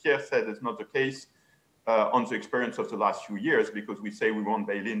 as Pierre said, is not the case on the experience of the last few years, because we say we won't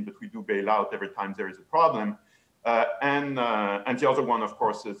bail in, but we do bail out every time there is a problem. And the other one, of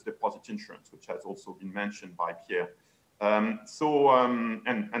course, is deposit insurance, which has also been mentioned by Pierre. And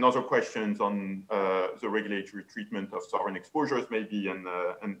other questions on the regulatory treatment of sovereign exposures, maybe,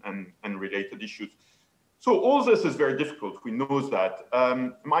 and related issues. So all this is very difficult. We know that.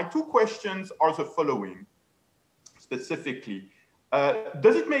 My two questions are the following, specifically.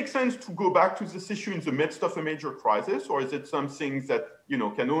 Does it make sense to go back to this issue in the midst of a major crisis, or is it something that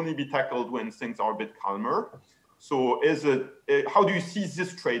can only be tackled when things are a bit calmer? So how do you see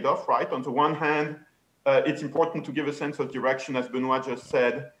this trade-off, right? On the one hand, it's important to give a sense of direction, as Benoît just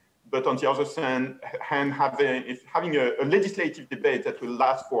said, but on the other hand, having a legislative debate that will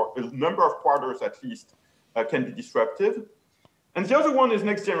last for a number of quarters at least can be disruptive. And the other one is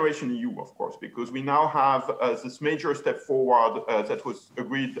Next Generation EU, of course, because we now have this major step forward that was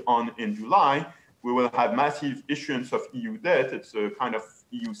agreed on in July. We will have massive issuance of EU debt. It's a kind of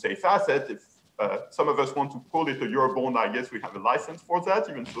EU safe asset. If some of us want to call it a Eurobond, I guess we have a license for that,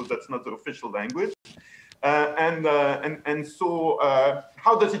 even though that's not the official language. So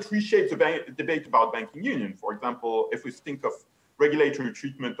how does it reshape the debate about banking union? For example, if we think of regulatory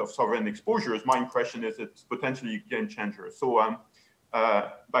treatment of sovereign exposures, my impression is it's potentially a game changer. So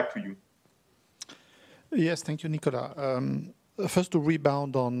back to you. Yes, thank you, Nicolas. First, to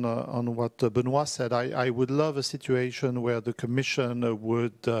rebound on what Benoît said, I would love a situation where the Commission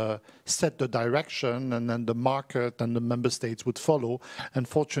would set the direction and then the market and the member states would follow.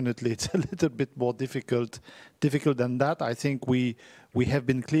 Unfortunately, it's a little bit more difficult than that. I think we have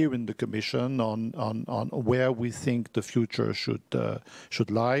been clear in the Commission on where we think the future should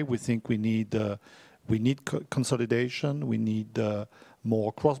lie. We think we need consolidation. We need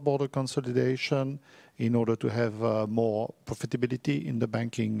more cross-border consolidation in order to have more profitability in the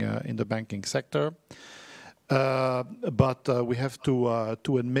banking sector. But we have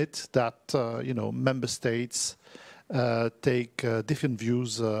to admit that member states take different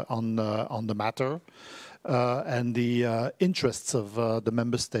views on the matter. And the interests of the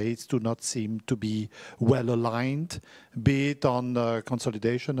member states do not seem to be well aligned, be it on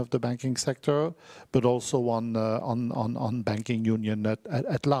consolidation of the banking sector, but also on banking union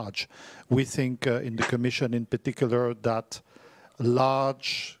at large. We think in the Commission in particular that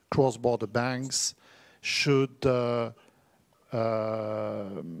large cross-border banks should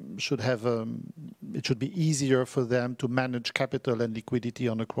it should be easier for them to manage capital and liquidity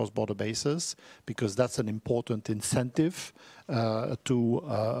on a cross-border basis, because that's an important incentive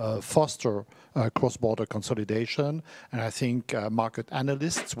to foster cross-border consolidation. And I think market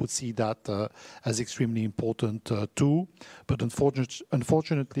analysts would see that as extremely important too. But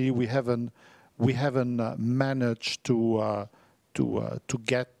unfortunately, we haven't managed to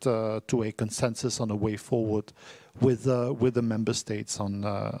get to a consensus on a way forward with the member states on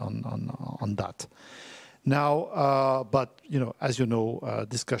that. Now, but as you know,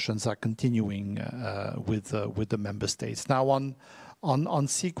 discussions are continuing with the member states. Now, on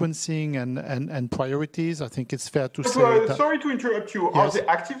sequencing and priorities, I think it's fair to say that... Sorry to interrupt you. Yes. Are they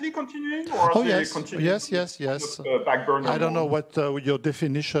actively continuing? Or are they continuing yes. Back burner I don't know what your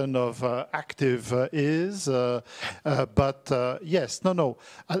definition of active is, but yes, no.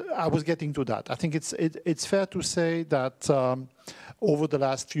 I was getting to that. I think it's fair to say that over the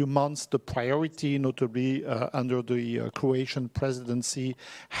last few months, the priority, notably under the Croatian presidency,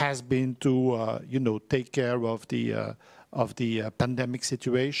 has been to take care of the pandemic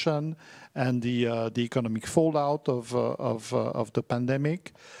situation and the economic fallout of the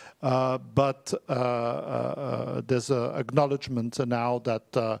pandemic. But there's an acknowledgement now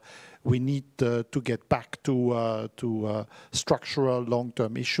that we need to get back to structural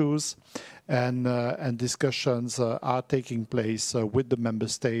long-term issues, and discussions are taking place with the member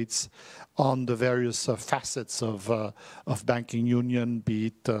states on the various facets of banking union, be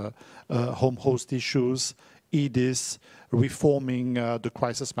it home host issues, EDIS, reforming the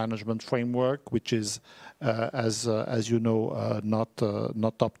crisis management framework, which is, as you know, not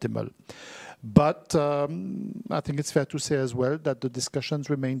optimal. But I think it's fair to say as well that the discussions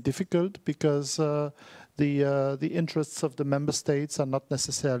remain difficult because the interests of the member states are not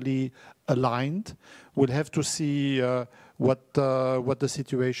necessarily aligned. We'll have to see what the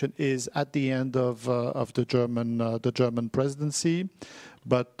situation is at the end of the German presidency.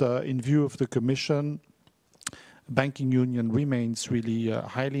 But in view of the Commission, banking union remains really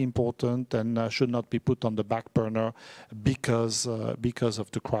highly important and should not be put on the back burner because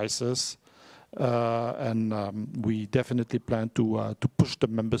of the crisis. And we definitely plan to push the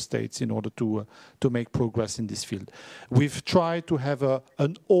member states in order to make progress in this field. We've tried to have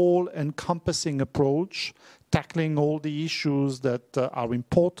an all-encompassing approach, tackling all the issues that are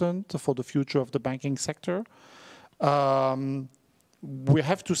important for the future of the banking sector. We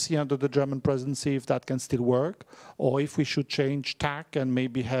have to see under the German presidency if that can still work, or if we should change tack and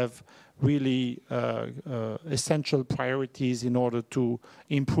maybe have really essential priorities in order to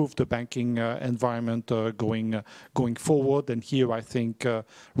improve the banking environment going forward. And here I think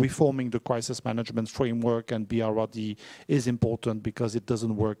reforming the crisis management framework and BRRD is important because it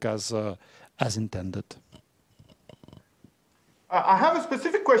doesn't work as intended. I have a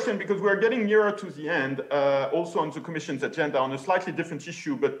specific question because we're getting nearer to the end, also on the Commission's agenda on a slightly different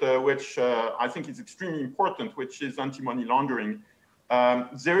issue, but which I think is extremely important, which is anti-money laundering.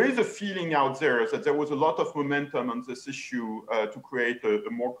 There is a feeling out there that there was a lot of momentum on this issue to create a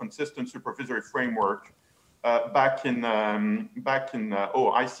more consistent supervisory framework back in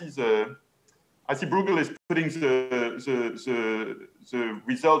I see Bruegel is putting the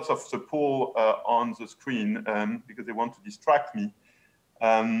results of the poll on the screen because they want to distract me.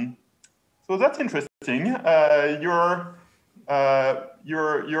 So that's interesting.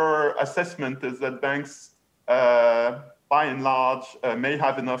 Your assessment is that banks, by and large, may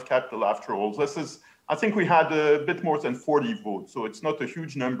have enough capital after all. I think we had a bit more than 40 votes, so it's not a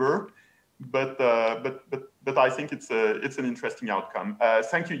huge number. But I think it's an interesting outcome.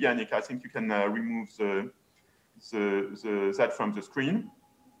 Thank you, Yannick. I think you can remove that from the screen.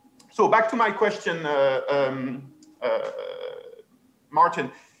 So back to my question,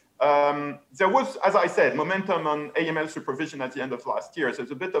 Martin. There was, as I said, momentum on AML supervision at the end of last year. So there's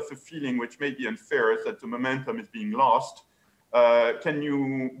a bit of a feeling, which may be unfair, that the momentum is being lost. Can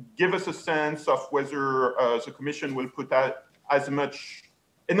you give us a sense of whether the Commission will put out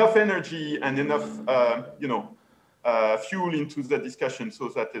enough energy and enough, fuel into the discussion so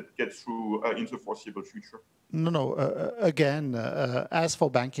that it gets through in the foreseeable future? No. Again, as for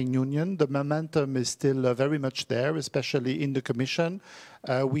banking union, the momentum is still very much there, especially in the Commission.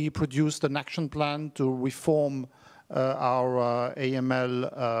 We produced an action plan to reform our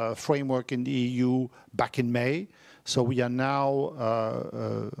AML framework in the EU back in May. So we are now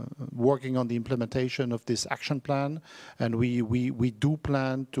working on the implementation of this action plan, and we do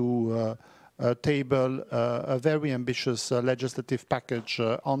plan to table a very ambitious legislative package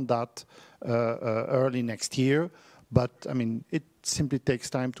on that early next year. But I mean, it simply takes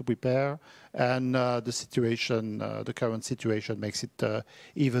time to prepare, and the current situation makes it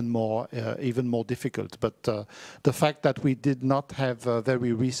even more difficult. But the fact that we did not have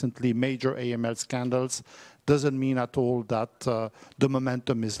very recently major AML scandals doesn't mean at all that the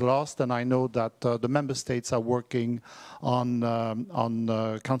momentum is lost. And I know that the member states are working on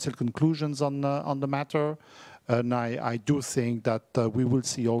council conclusions on the matter. And I do think that we will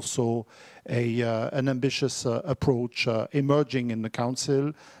see also an ambitious approach emerging in the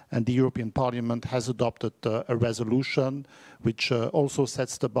Council, and the European Parliament has adopted a resolution which also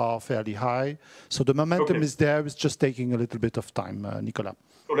sets the bar fairly high. So the momentum is there, it's just taking a little bit of time, Nicolas.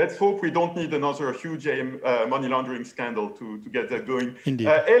 So let's hope we don't need another huge money laundering scandal to get that going. Indeed.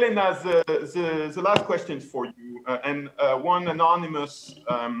 Elena, the last question for you, and one anonymous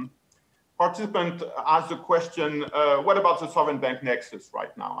participant asked the question, what about the sovereign bank nexus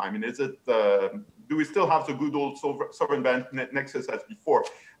right now? I mean, do we still have the good old sovereign bank nexus as before?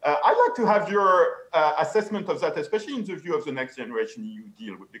 I'd like to have your assessment of that, especially in the view of the next generation EU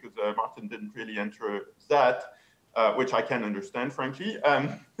deal, because Martin didn't really enter that, which I can understand, frankly,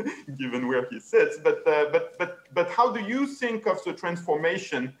 given where he sits. But how do you think of the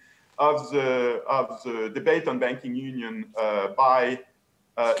transformation of the debate on banking union by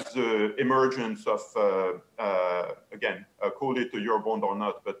the emergence of, again, call it a Eurobond or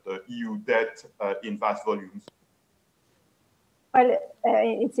not, but EU debt in vast volumes? Well,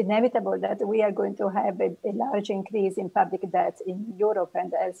 it's inevitable that we are going to have a large increase in public debt in Europe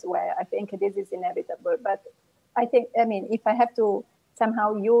and elsewhere. I think this is inevitable. But I think, I mean, if I have to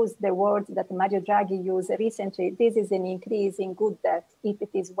somehow use the words that Mario Draghi used recently, this is an increase in good debt if it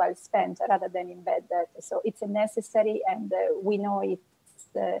is well spent rather than in bad debt. So it's a necessary, and we know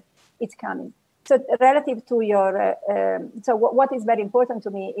it's coming. So relative to your, so what is very important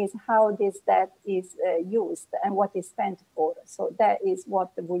to me is how this debt is used and what is spent for. So that is what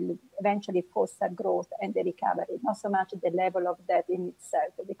will eventually foster growth and the recovery, not so much the level of debt in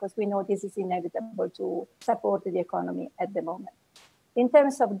itself, because we know this is inevitable to support the economy at the moment. In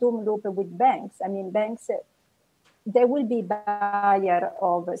terms of doom loop with banks, I mean, banks, they will be buyer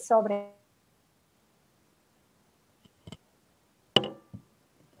of sovereign.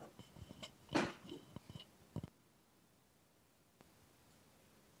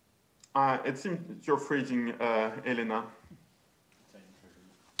 It seems you're freezing, Elena.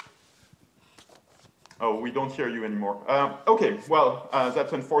 Oh, we don't hear you anymore. Okay, well,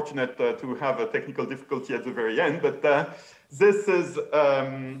 that's unfortunate to have a technical difficulty at the very end, but this is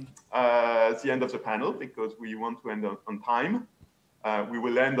the end of the panel because we want to end on time. We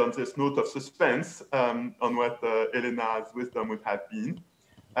will end on this note of suspense on what Elena's wisdom would have been.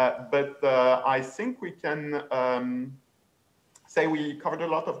 But I think we can say we covered a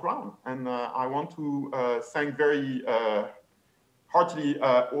lot of ground, and I want to thank very heartily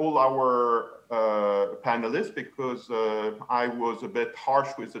all our panelists, because I was a bit harsh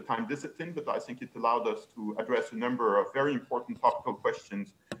with the time discipline, but I think it allowed us to address a number of very important topical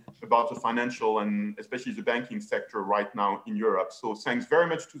questions about the financial and especially the banking sector right now in Europe. So thanks very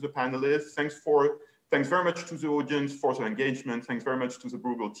much to the panelists. Thanks very much to the audience for the engagement. Thanks very much to the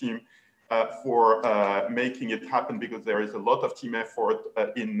Bruegel team for making it happen, because there is a lot of team effort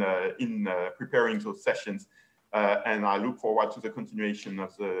in preparing those sessions. And I look forward to the continuation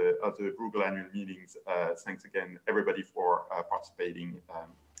of the Bruegel annual meetings. Thanks again, everybody, for participating.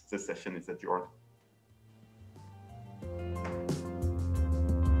 This session is adjourned.